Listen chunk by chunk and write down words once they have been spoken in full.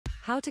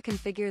How to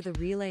configure the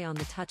relay on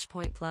the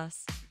TouchPoint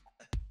Plus.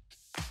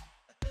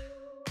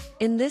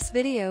 In this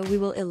video, we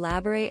will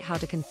elaborate how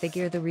to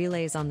configure the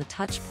relays on the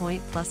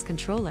TouchPoint Plus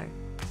controller.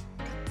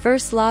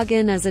 First, log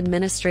in as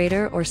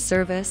administrator or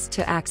service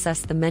to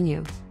access the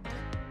menu.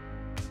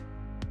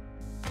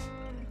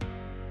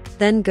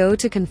 Then go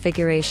to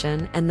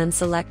Configuration and then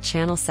select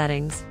Channel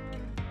Settings.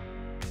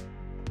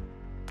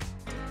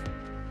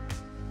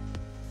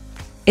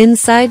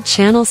 Inside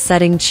Channel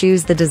Setting,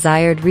 choose the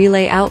desired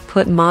relay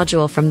output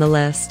module from the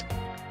list.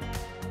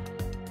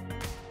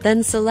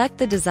 Then select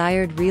the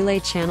desired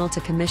relay channel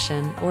to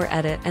commission or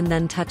edit and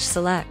then touch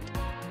Select.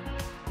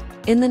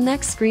 In the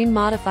next screen,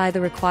 modify the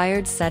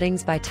required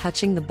settings by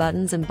touching the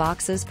buttons and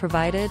boxes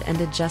provided and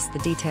adjust the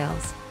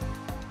details.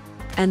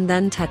 And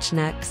then touch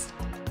Next.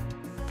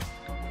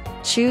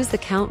 Choose the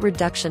count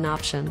reduction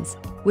options,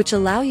 which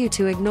allow you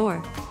to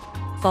ignore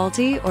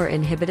faulty or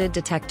inhibited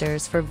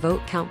detectors for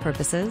vote count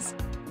purposes.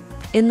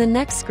 In the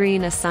next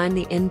screen, assign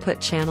the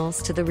input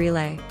channels to the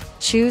relay.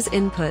 Choose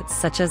inputs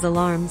such as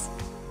alarms,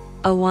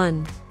 a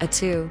 1, a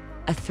 2,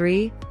 a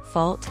 3,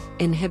 fault,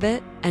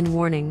 inhibit, and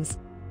warnings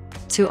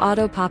to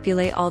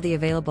auto-populate all the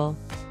available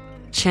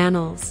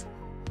channels.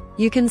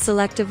 You can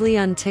selectively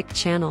untick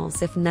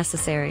channels if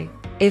necessary.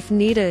 If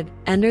needed,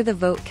 enter the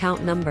vote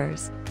count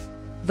numbers.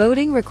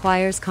 Voting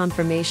requires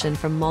confirmation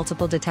from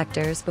multiple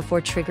detectors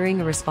before triggering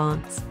a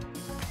response.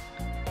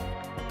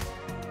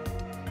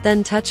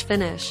 Then touch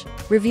Finish,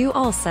 review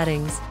all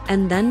settings,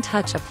 and then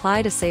touch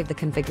Apply to save the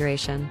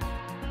configuration.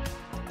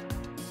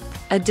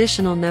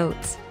 Additional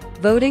notes: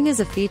 voting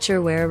is a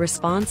feature where a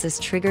response is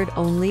triggered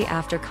only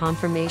after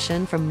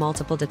confirmation from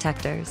multiple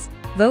detectors.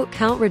 Vote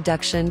count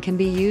reduction can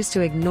be used to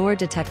ignore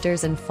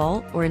detectors in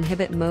fault or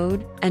inhibit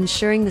mode,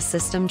 ensuring the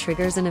system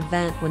triggers an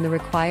event when the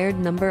required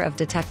number of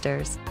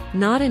detectors,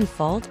 not in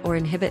fault or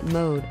inhibit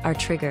mode, are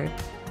triggered.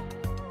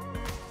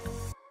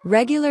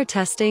 Regular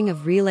testing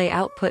of relay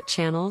output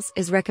channels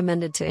is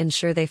recommended to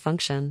ensure they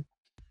function.